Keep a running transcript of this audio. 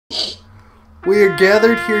We are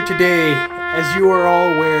gathered here today, as you are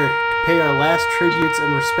all aware, to pay our last tributes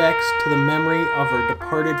and respects to the memory of our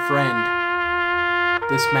departed friend.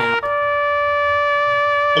 This map.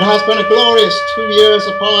 It has been a glorious 2 years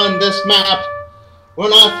upon this map.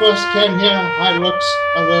 When I first came here, I looked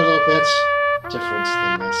a little bit different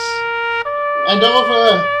than this. And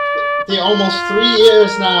over the almost 3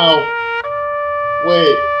 years now,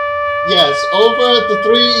 wait, yes, over the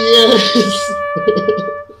 3 years,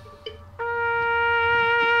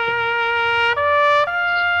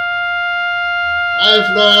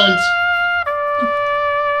 I've learned,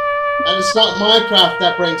 and it's not Minecraft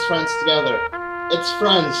that brings friends together. It's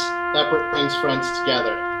friends that brings friends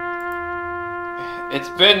together. It's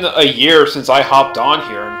been a year since I hopped on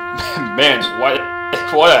here, and man, what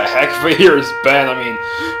a heck of a year it's been. I mean,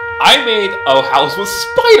 I made a house with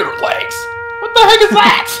spider legs. What the heck is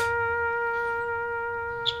that?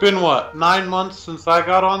 It's been, what, 9 months since I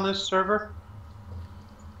got on this server?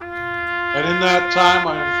 And in that time,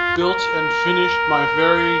 I've built and finished my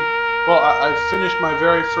I've finished my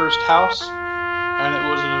very first house, and it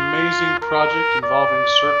was an amazing project involving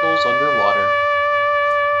circles underwater.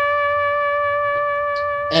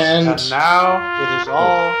 And now it has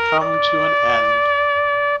all come to an end.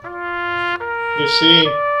 You see,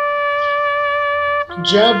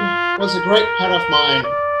 Jeb was a great pet of mine.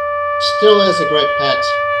 Still is a great pet.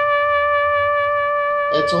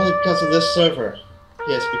 It's only because of this server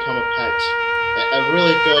he has become a pet. A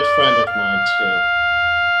really good friend of mine, too.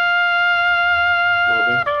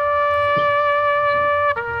 Mobinng.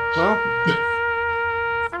 Well,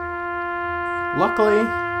 luckily,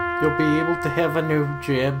 you'll be able to have a new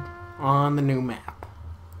Jeb on the new map.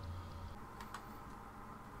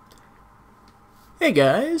 Hey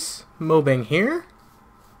guys, Mobinng here,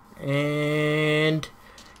 and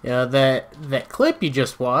that clip you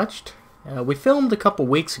just watched, we filmed a couple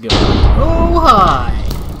weeks ago. Oh hi!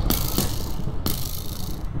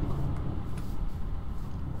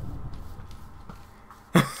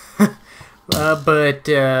 But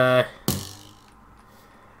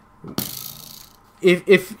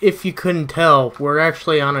if you couldn't tell, we're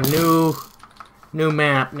actually on a new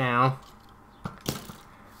map now.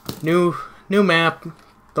 New map.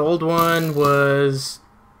 The old one was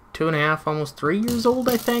 2.5, almost 3 years old,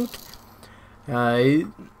 I think.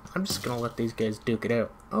 I'm just gonna let these guys duke it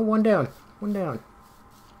out. Oh, one down. One down.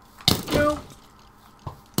 Nope.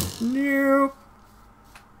 Nope.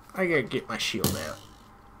 I gotta get my shield out.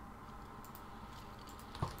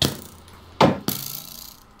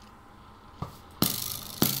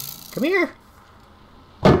 Come here.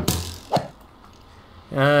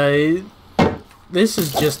 This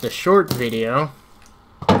is just a short video.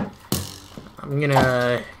 I'm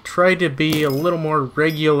gonna try to be a little more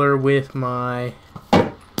regular with my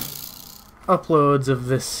uploads of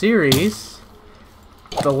this series.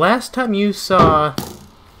 The last time you saw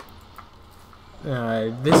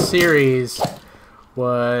this series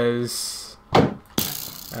was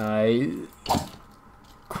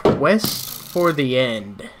Quest for the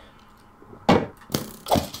End.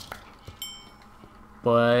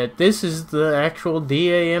 But this is the actual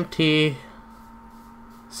DAMT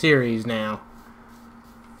series now.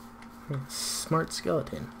 Smart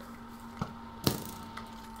skeleton.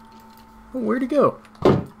 Oh, where'd he go?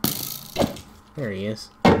 There he is.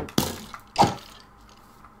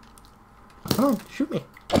 Come on, shoot me.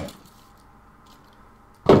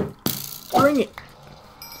 Bring it.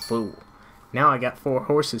 Fool. Now I got 4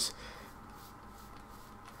 horses.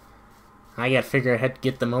 I gotta figure out how to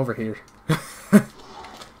get them over here.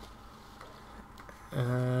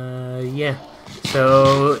 Yeah.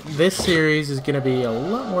 So, this series is going to be a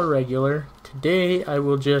lot more regular. Today, I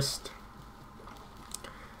will just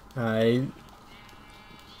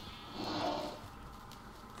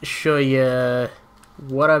show you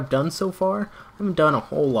what I've done so far. I haven't done a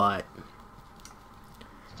whole lot.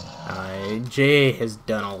 Jay has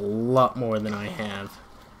done a lot more than I have.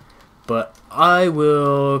 But I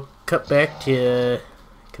will cut back to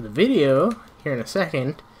the video here in a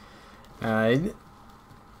second.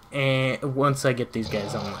 And once I get these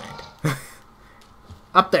guys on land.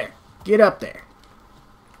 Up there! Get up there!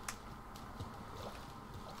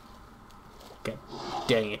 God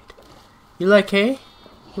dang it. You like hay?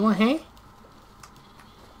 You want hay?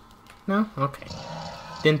 No? Okay.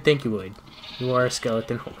 Didn't think you would. You are a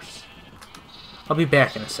skeleton horse. I'll be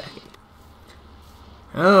back in a second.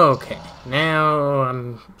 Okay. Now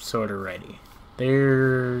I'm sort of ready.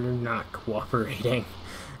 They're not cooperating.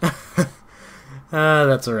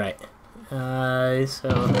 That's alright. So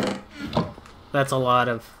that's a lot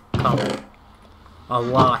of cobble. A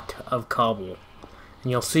lot of cobble.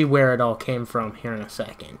 And you'll see where it all came from here in a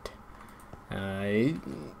second.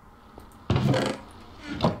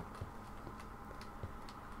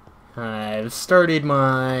 I've started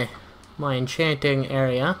my enchanting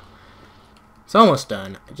area. It's almost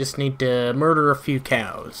done. I just need to murder a few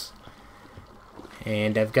cows.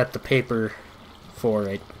 And I've got the paper for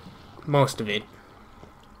it. Most of it.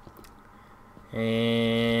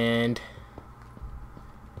 And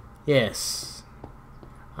yes,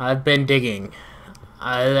 I've been digging.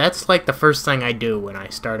 That's like the first thing I do when I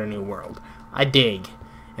start a new world. I dig,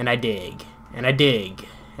 and I dig, and I dig,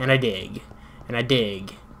 and I dig, and I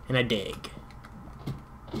dig, and I dig,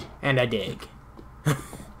 and I dig.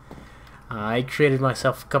 I created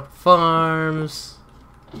myself a couple farms.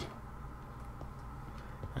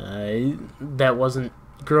 That wasn't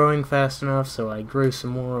growing fast enough, so I grew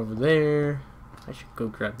some more over there. I should go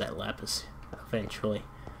grab that lapis eventually.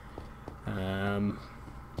 Let's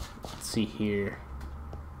see here.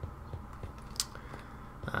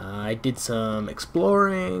 I did some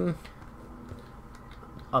exploring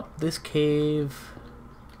up this cave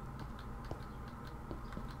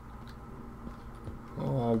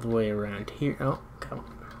all the way around here. Oh, come on.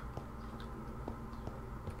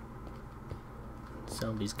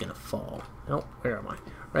 Zombie's gonna fall. Oh, where am I?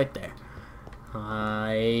 Right there.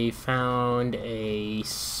 I found a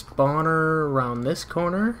spawner around this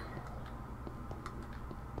corner.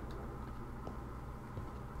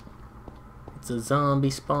 It's a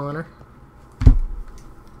zombie spawner.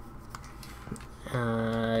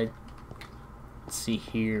 Let's see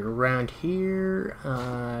here. Around here,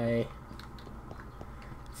 I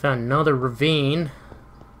found another ravine,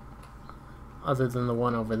 other than the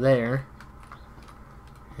one over there.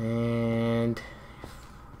 And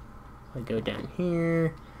I go down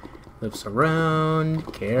here, loops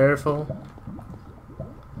around, careful.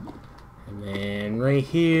 And then right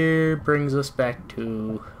here brings us back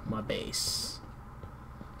to my base.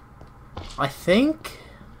 I think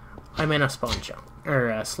I'm in a spawn chunk, or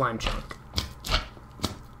a slime chunk.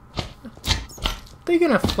 They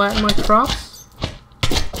gonna flatten my crops?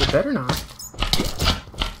 They better not.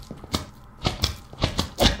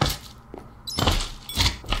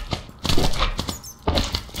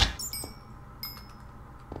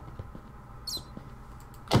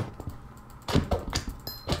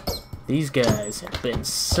 These guys have been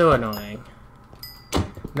so annoying.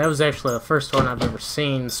 That was actually the first one I've ever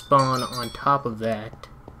seen spawn on top of that.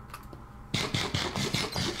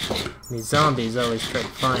 These zombies always try to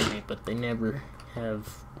find me, but they never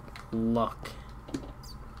have luck.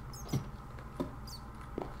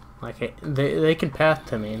 Like, they can path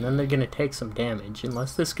to me, and then they're gonna take some damage,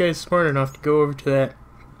 unless this guy's smart enough to go over to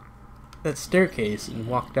that staircase and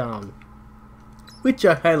walk down. Which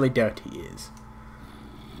I highly doubt he is.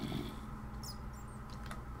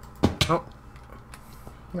 Oh.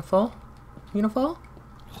 You gonna fall? You gonna fall?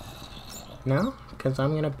 No? Because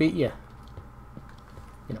I'm gonna beat you.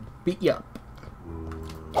 I'm gonna beat you up.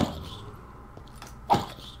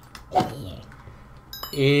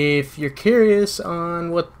 If you're curious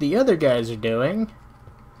on what the other guys are doing,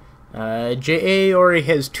 J.A. already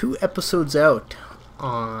has 2 episodes out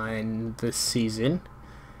on this season.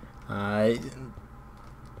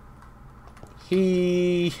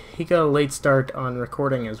 He got a late start on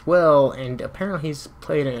recording as well, and apparently he's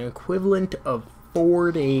played an equivalent of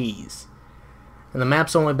 4 days. And the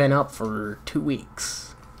map's only been up for 2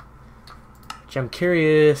 weeks. Which I'm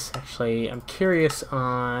curious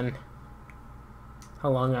on how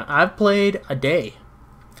long I've played a day.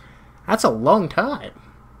 That's a long time.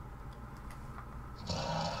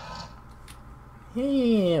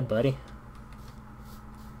 Yeah, buddy.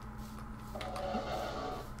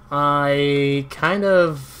 I kind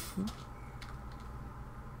of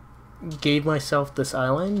gave myself this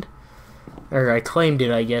island, or I claimed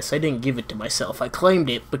it, I guess. I didn't give it to myself. I claimed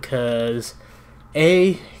it because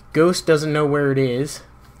A, Ghost doesn't know where it is,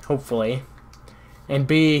 hopefully, and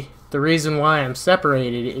B, the reason why I'm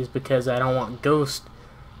separated is because I don't want Ghost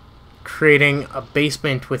creating a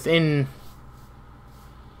basement within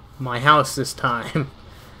my house this time.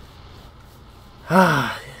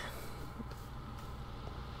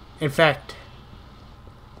 In fact,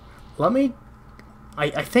 I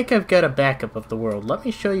think I've got a backup of the world. Let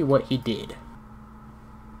me show you what he did.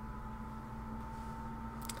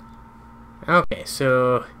 Okay,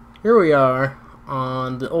 so here we are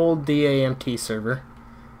on the old DAMT server,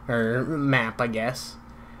 or map, I guess.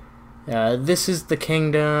 This is the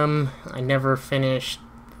kingdom. I never finished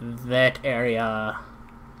that area.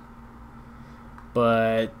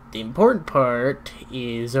 But the important part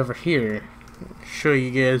is over here. Show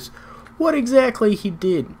you guys what exactly he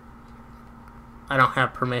did. I don't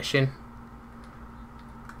have permission.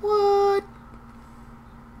 What?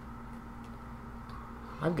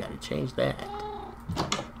 I've got to change that.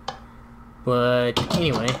 But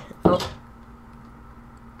anyway,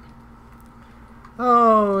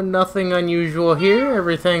 oh, nothing unusual here.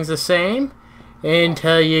 Everything's the same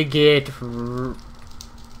until you get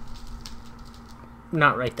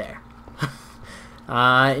not right there.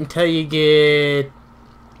 Until you get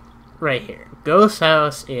right here. Ghost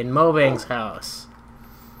house in Mobing's house.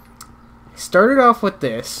 Started off with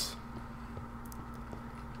this.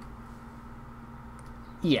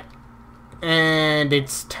 Yeah. And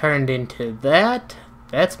it's turned into that.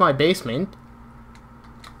 That's my basement.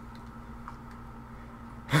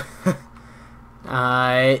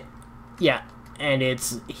 Yeah. And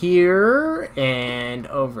it's here and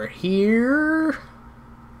over here.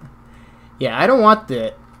 Yeah, I don't want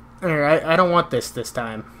that. I don't want this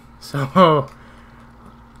time. So,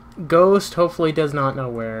 Ghost hopefully does not know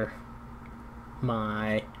where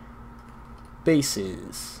my base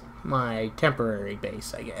is. My temporary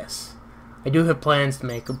base, I guess. I do have plans to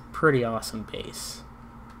make a pretty awesome base.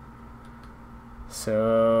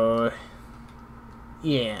 So,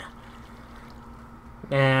 yeah.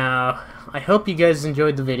 Now, I hope you guys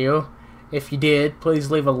enjoyed the video. If you did, please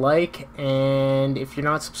leave a like, and if you're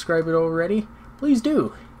not subscribed already, please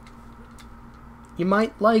do. You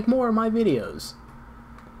might like more of my videos.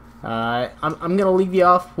 I'm gonna leave you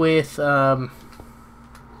off with a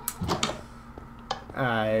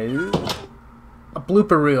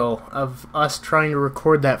blooper reel of us trying to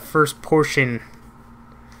record that first portion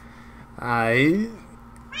of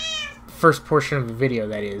the video,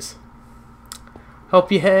 that is. Hope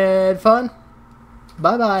you had fun.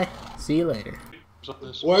 Bye bye. See you later.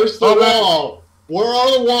 Where's the wall? Where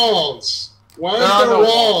are the walls? Where are the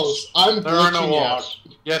walls? I'm There are no glitching walls.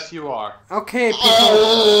 out. Yes, you are. Okay,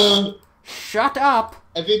 people. Shut up.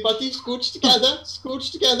 Everybody scooch together.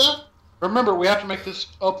 Scooch together. Remember, we have to make this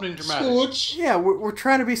opening dramatic. Scooch. Yeah, we're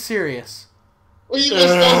trying to be serious. We must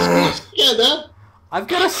all scooch together. I've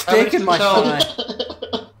got a steak in my thigh.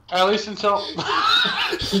 At least until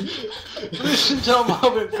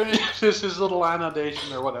Mobinng finishes his little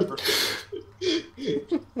annotation or whatever.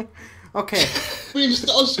 Okay. We must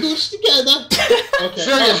all scooch together. Okay.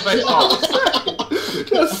 Serious face off.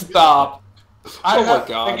 Just stop. Oh my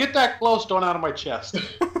god. And get that glowstone out of my chest.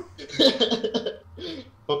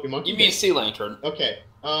 Pokemon. You mean sea lantern. Okay.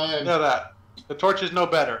 No, that. The torch is no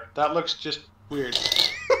better. That looks just weird.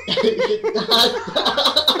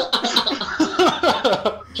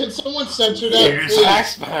 Can someone censor that? Here's Please?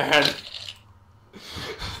 Axeman.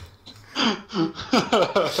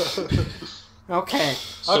 Okay.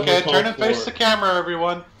 Okay, turn and face the camera,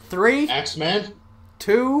 everyone. 3, Axeman.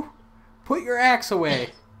 2, put your axe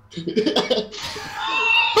away.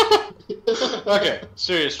 Okay,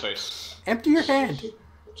 serious face. Empty your hand.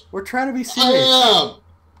 We're trying to be I serious. am.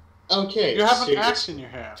 Okay. You have an serious. axe in your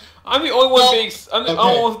hand. I'm the only one Well, being. I'm the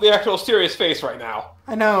only one with the actual serious face right now.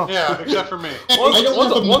 I know. Yeah, except for me.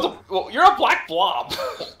 Well, you're a black blob.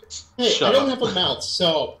 Hey, Shut I don't up. have a mouth,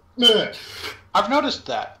 so. I've noticed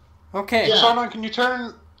that. Okay. Yeah. Sarnon, can you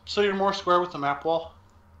turn so you're more square with the map wall?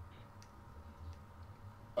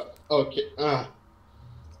 Okay.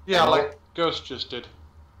 Yeah, like Ghost just did.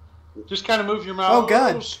 Just kind of move your mouse. Oh,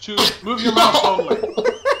 God. Move your mouse only.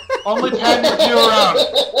 Only pan your view around.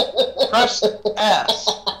 Press S.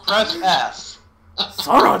 Press S.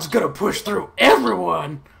 Sauron's gonna push through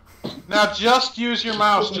everyone. Now just use your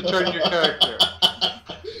mouse to turn your character.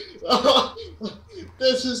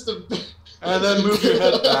 This is the. And then move your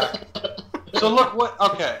head back. So look what.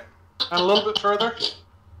 Okay. And a little bit further.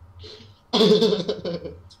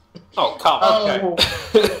 Oh, come on. Okay.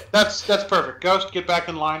 That's perfect. Ghost, get back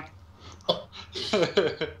in line.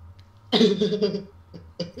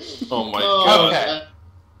 Oh my god. Okay.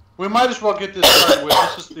 We might as well get this started with.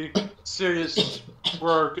 This is the serious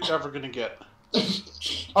we're ever gonna get.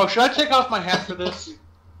 Oh, should I take off my hat for this?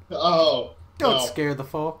 Oh. Don't no. scare the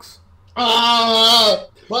folks. Ah!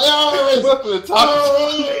 My eyes! Welcome to Taco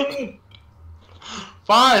Ah!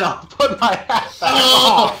 Fine, I'll put my hat back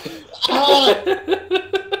Ah! on. Ah!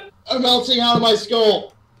 I'm melting out of my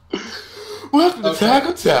skull. Welcome to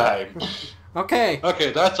Taco Time. Okay.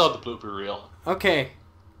 Okay, that's on the blooper reel. Okay.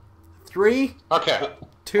 3, Okay.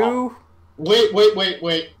 2.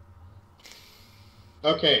 Wait.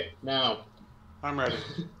 Okay, now. I'm ready.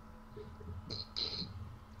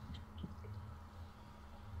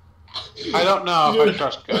 I don't know if I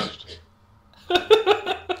trust Ghost.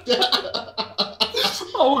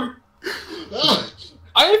 Oh,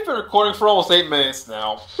 I have been recording for almost 8 minutes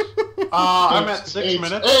now. I'm at 6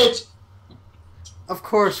 minutes. 8. Of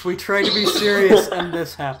course, we try to be serious, and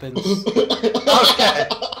this happens. Okay.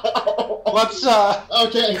 Let's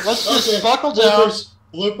Okay. just okay. buckle down. Bloopers.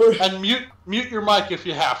 blooper. And mute your mic if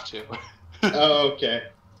you have to. Oh, okay.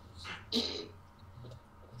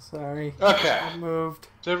 Sorry. Okay. I moved.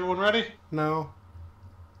 Is everyone ready? No.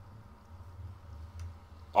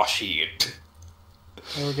 Oh shit.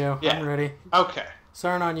 There we go. Yeah. I'm ready. Okay.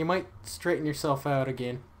 Sarnon, you might straighten yourself out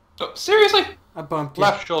again. Oh, seriously? I bumped you.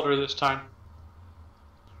 Left shoulder this time.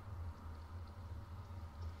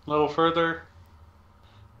 A little further.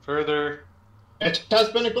 Further. It has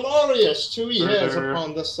been a glorious 2 years Further.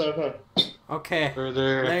 upon this server. Okay.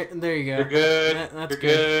 Further. There you go. You're good. That's You're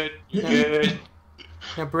good. You're good.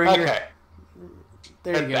 Now bring your... Okay.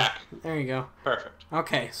 There you Head go. back. There you go. Perfect.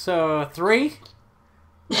 Okay, so 3,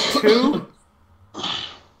 2,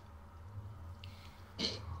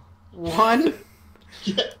 1.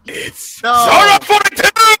 It's No. Zara 42!